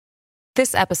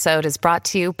This episode is brought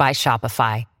to you by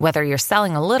Shopify. Whether you're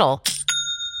selling a little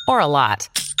or a lot,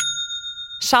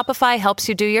 Shopify helps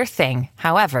you do your thing,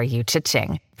 however you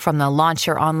cha-ching. From the launch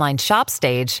your online shop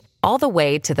stage, all the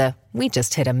way to the we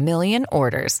just hit 1 million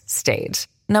orders stage.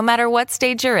 No matter what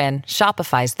stage you're in,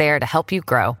 Shopify's there to help you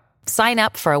grow. Sign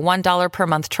up for a $1 per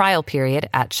month trial period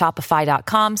at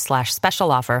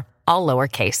shopify.com/special offer, all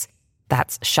lowercase.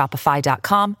 That's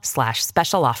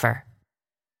shopify.com/special offer.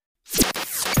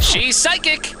 She's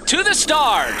psychic to the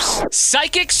stars.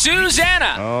 Psychic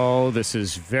Susanna. Oh, this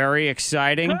is very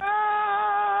exciting.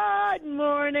 Good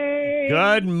morning.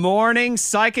 Good morning,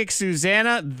 Psychic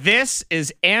Susanna. This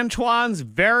is Antoine's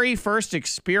very first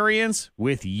experience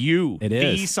with you. It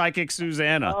the is. Psychic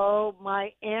Susanna. Oh,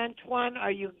 my Antoine,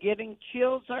 are you getting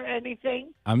chills or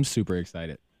anything? I'm super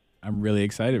excited. I'm really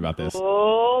excited about this.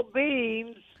 Oh,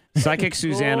 beans. Psychic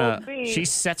Susanna, beans. she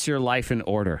sets your life in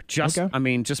order. Just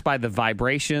by the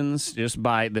vibrations, just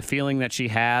by the feeling that she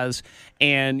has.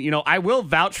 And, I will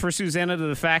vouch for Susanna to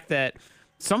the fact that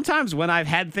sometimes when I've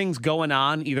had things going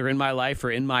on, either in my life or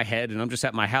in my head, and I'm just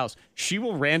at my house, she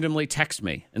will randomly text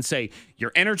me and say,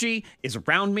 your energy is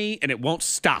around me and it won't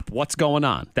stop. What's going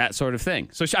on? That sort of thing.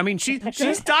 So,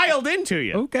 she's dialed into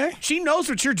you. Okay. She knows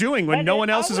what you're doing when And no it one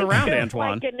else is always around, feels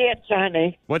Antoine. like an itch,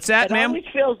 honey. What's that, It ma'am? always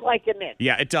feels like an itch.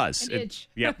 Yeah, it does. itch.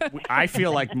 I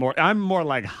feel like I'm more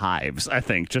like hives, I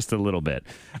think, just a little bit.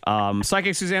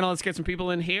 Psychic Susanna, let's get some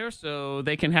people in here so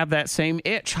they can have that same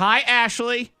itch. Hi,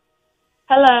 Ashley.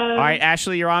 Hello. All right,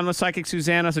 Ashley, you're on with Psychic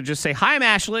Susanna, so just say, hi, I'm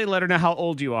Ashley. Let her know how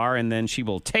old you are, and then she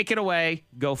will take it away.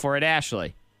 Go for it,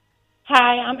 Ashley.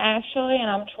 Hi, I'm Ashley, and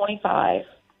I'm 25.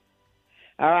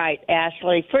 All right,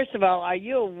 Ashley. First of all, are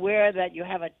you aware that you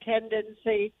have a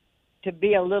tendency to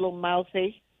be a little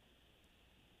mouthy?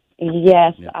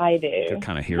 Yes, Yep. I You do. can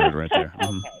kind of hear it right there.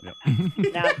 Yep.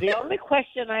 Now, the only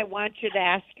question I want you to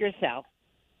ask yourself,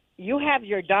 you have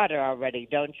your daughter already,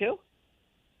 don't you?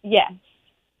 Yes.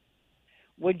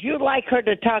 Would you like her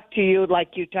to talk to you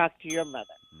like you talk to your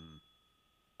mother?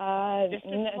 Just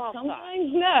a small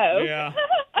sometimes no. Yeah.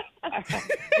 Just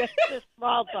a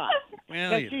small thought.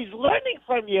 Well, Because she's learning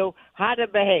from you how to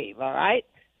behave, all right?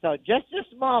 So just a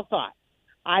small thought.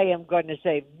 I am going to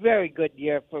say very good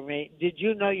year for me. Did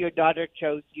you know your daughter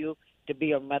chose you to be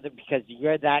your mother because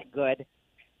you're that good?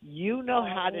 You know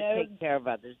how to no. take care of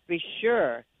others. Be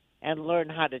sure and learn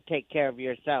how to take care of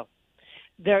yourself.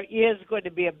 There is going to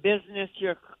be a business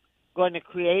you're going to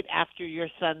create after your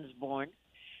son's born.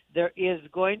 There is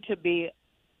going to be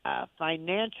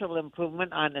financial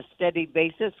improvement on a steady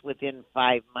basis within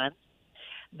 5 months.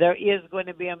 There is going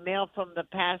to be a mail from the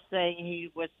past saying he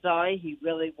was sorry, he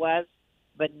really was,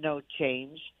 but no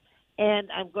change.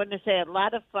 And I'm going to say a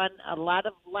lot of fun, a lot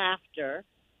of laughter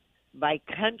by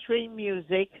country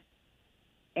music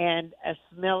and a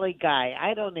smelly guy.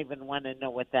 I don't even want to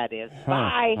know what that is.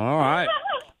 Bye. All right.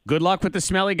 Good luck with the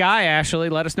smelly guy, Ashley.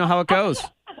 Let us know how it goes.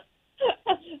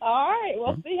 All right,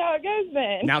 we'll see how it goes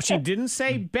then. Now, she didn't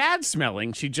say bad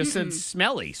smelling. She just said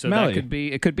smelly. So Smelly.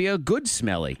 it could be a good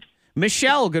smelly.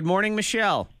 Michelle, good morning,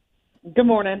 Michelle. Good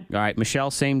morning. All right,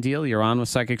 Michelle, same deal. You're on with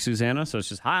Psychic Susanna. So it's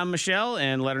just, hi, I'm Michelle,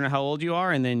 and let her know how old you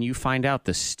are, and then you find out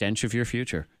the stench of your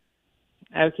future.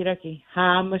 Okie dokie. Hi,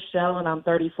 I'm Michelle, and I'm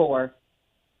 34.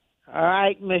 All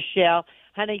right, Michelle.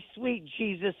 Honey, sweet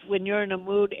Jesus, when you're in a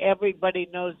mood, everybody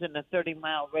knows in a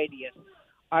 30-mile radius.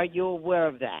 Are you aware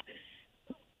of that?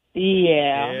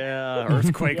 Yeah. Yeah,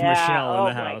 earthquake Michelle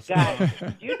in the house. Oh, my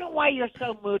God. Do you know why you're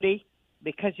so moody?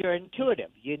 Because you're intuitive.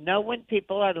 You know when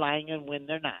people are lying and when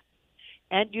they're not.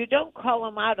 And you don't call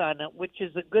them out on it, which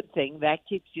is a good thing. That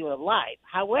keeps you alive.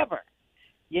 However,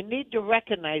 you need to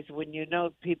recognize when you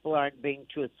know people aren't being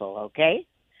truthful, okay?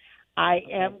 I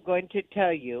am going to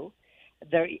tell you,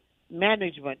 their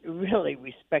management really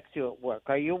respects you at work.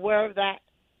 Are you aware of that?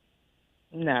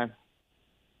 No.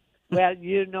 Well,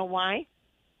 you know why?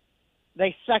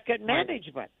 They suck at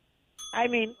management. I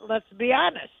mean, let's be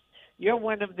honest. You're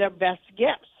one of their best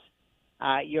gifts.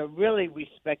 You're really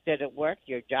respected at work.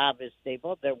 Your job is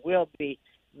stable. There will be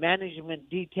management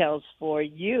details for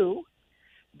you.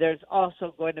 There's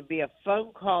also going to be a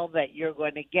phone call that you're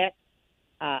going to get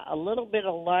a little bit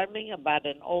alarming about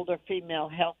an older female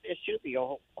health issue. The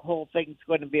whole thing's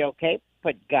going to be okay.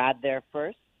 Put God there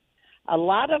first. A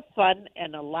lot of fun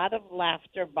and a lot of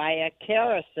laughter by a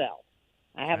carousel.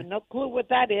 I have no clue what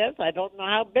that is. I don't know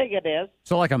how big it is.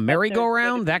 So like a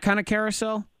merry-go-round, that kind of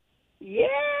carousel? Yeah.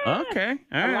 Okay.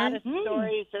 All a right. lot of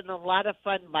stories and a lot of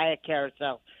fun by a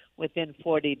carousel within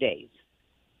 40 days.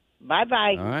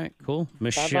 Bye-bye. All right, cool.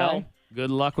 Michelle, Bye-bye.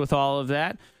 good luck with all of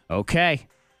that. Okay.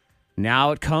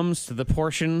 Now it comes to the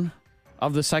portion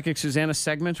of the Psychic Susanna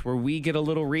segment where we get a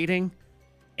little reading.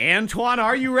 Antoine,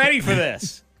 are you ready for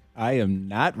this? I am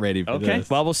not ready for this. Okay,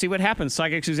 well, we'll see what happens.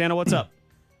 Psychic Susanna, what's up?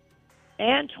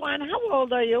 Antoine, how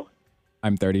old are you?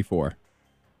 I'm 34.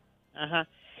 Uh-huh.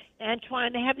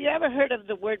 Antoine, have you ever heard of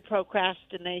the word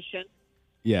procrastination?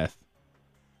 Yes.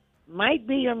 Might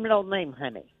be your middle name,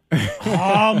 honey.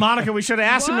 Oh, Monica, we should have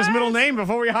asked him his middle name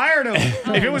before we hired him.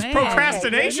 If it was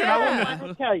procrastination, I wouldn't have. I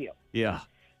want to tell you. Yeah.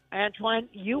 Antoine,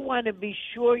 you want to be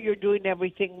sure you're doing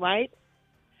everything right.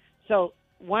 So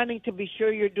wanting to be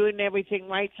sure you're doing everything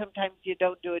right, sometimes you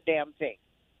don't do a damn thing.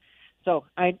 So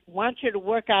I want you to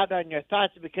work out on your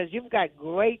thoughts because you've got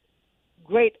great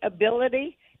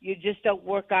ability. You just don't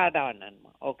work out on them,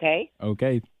 okay?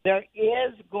 Okay. There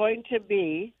is going to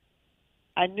be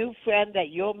a new friend that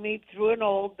you'll meet through an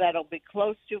old that'll be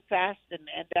close too fast and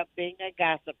end up being a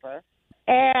gossiper.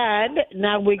 And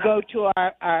now we go to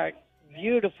our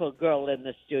beautiful girl in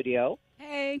the studio.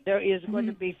 Hey. There is going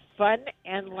to be fun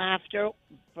and laughter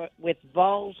with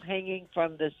balls hanging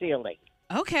from the ceiling.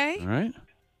 Okay. All right.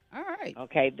 All right.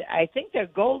 Okay, I think they're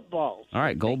gold balls. All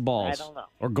right, gold balls. I don't know.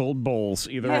 Or gold bowls,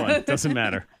 either one. Doesn't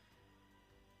matter.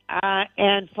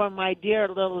 And for my dear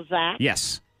little Zach,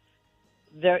 Yes.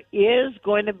 there is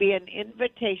going to be an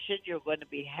invitation you're going to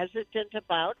be hesitant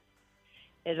about.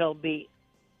 It'll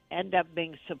end up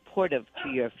being supportive to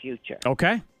your future.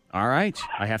 Okay. All right.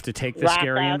 I have to take the Wrap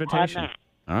scary out on invitation. that.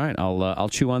 All right. I'll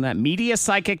chew on that.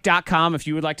 MediaPsychic.com. If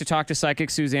you would like to talk to Psychic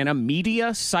Susanna,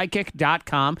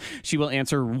 MediaPsychic.com. She will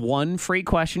answer one free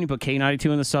question. You put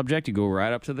K92 in the subject. You go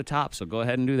right up to the top. So go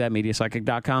ahead and do that.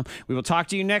 MediaPsychic.com. We will talk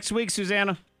to you next week,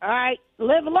 Susanna. All right.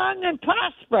 Live long and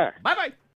prosper. Bye-bye.